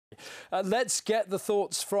Let's get the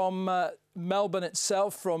thoughts from Melbourne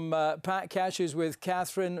itself, from Pat Cash, who's with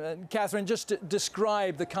Catherine. Catherine, just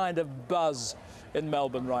describe the kind of buzz in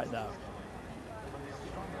Melbourne right now.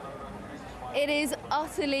 It is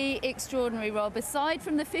utterly extraordinary, Rob. Aside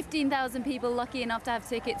from the 15,000 people lucky enough to have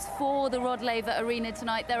tickets for the Rod Laver Arena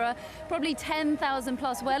tonight, there are probably 10,000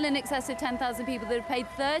 plus, well in excess of 10,000 people that have paid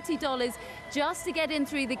 $30 just to get in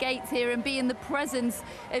through the gates here and be in the presence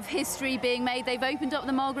of history being made. They've opened up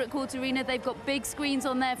the Margaret Court Arena. They've got big screens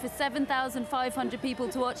on there for 7,500 people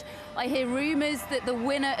to watch. I hear rumours that the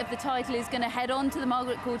winner of the title is going to head on to the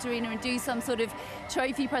Margaret Court Arena and do some sort of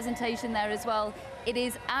trophy presentation there as well. It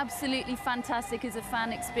is absolutely fantastic as a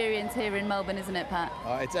fan experience here in Melbourne, isn't it, Pat?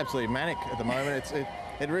 It's absolutely manic at the moment.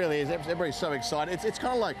 It really is. Everybody's so excited. It's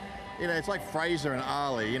kind of like, you know, it's like Fraser and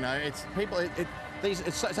Ali. You know, it's people.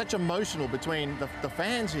 It's such emotional between the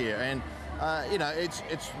fans here, and you know, it's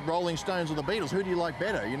Rolling Stones or the Beatles. Who do you like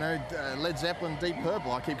better? You know, Led Zeppelin, Deep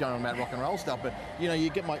Purple. I keep going on about rock and roll stuff, but you know,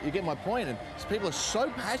 you get my point. And people are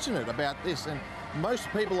so passionate about this, and most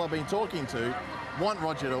people I've been talking to want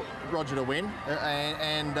Roger to win,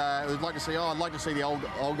 and would like to see. I'd like to see the old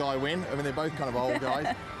guy win. I mean, they're both kind of old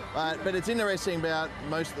guys. But it's interesting about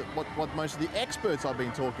what most of the experts I've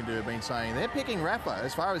been talking to have been saying. They're picking Rafa.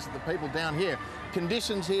 As far as the people down here,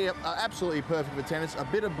 conditions here are absolutely perfect for tennis. A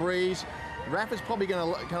bit of breeze. Rafa's probably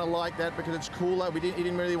going to kind of like that because it's cooler. He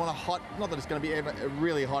didn't really want a hot. Not that it's going to be ever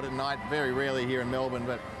really hot at night. Very rarely here in Melbourne,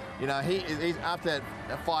 but you know, he's after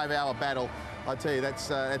that 5-hour battle. I tell you,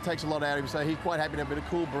 it takes a lot out of him. So he's quite happy to have a bit of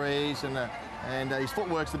cool breeze, and his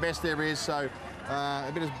footwork's the best there is. So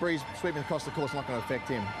a bit of breeze sweeping across the course not going to affect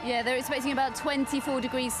him. Yeah, they're expecting about 24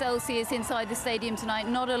 degrees Celsius inside the stadium tonight.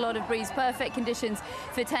 Not a lot of breeze. Perfect conditions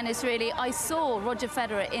for tennis, really. I saw Roger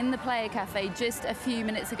Federer in the Player Cafe just a few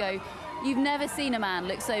minutes ago. You've never seen a man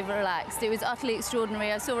look so relaxed. It was utterly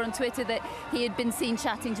extraordinary. I saw on Twitter that he had been seen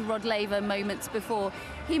chatting to Rod Laver moments before.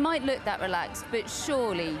 He might look that relaxed, but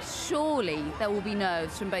surely there will be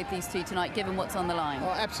nerves from both these two tonight, given what's on the line.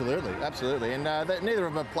 Oh, absolutely. And neither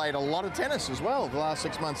of them have played a lot of tennis as well the last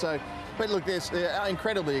 6 months. So, but look, they're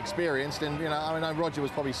incredibly experienced, and you know, I mean, Roger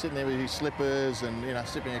was probably sitting there with his slippers and you know,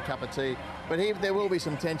 sipping a cup of tea. But there will be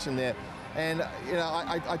some tension there, and you know,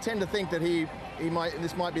 I tend to think that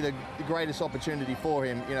this might be the greatest opportunity for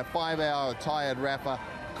him. You know, 5-hour tired Rafa,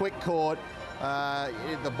 quick court.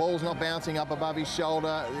 The ball's not bouncing up above his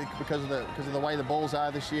shoulder because of the way the balls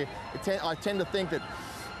are this year. I tend to think that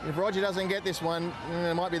if Roger doesn't get this one,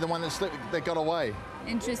 it might be the one that got away.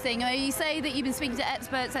 Interesting. You say that you've been speaking to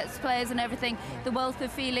experts, ex-players and everything, the wealth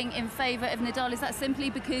of feeling in favour of Nadal. Is that simply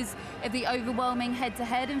because of the overwhelming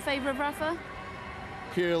head-to-head in favour of Rafa?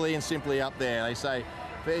 Purely and simply up there. They say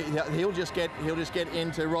he'll just get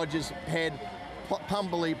into Roger's head,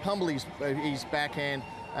 pummel his backhand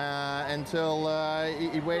until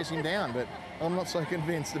he wears him down. But I'm not so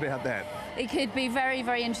convinced about that. It could be very,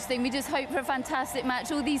 very interesting. We just hope for a fantastic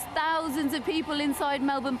match. All these thousands of people inside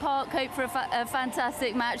Melbourne Park hope for a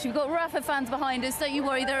fantastic match. We've got Rafa fans behind us. Don't you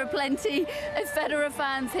worry, there are plenty of Federer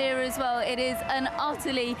fans here as well. It is an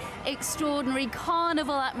utterly extraordinary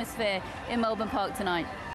carnival atmosphere in Melbourne Park tonight.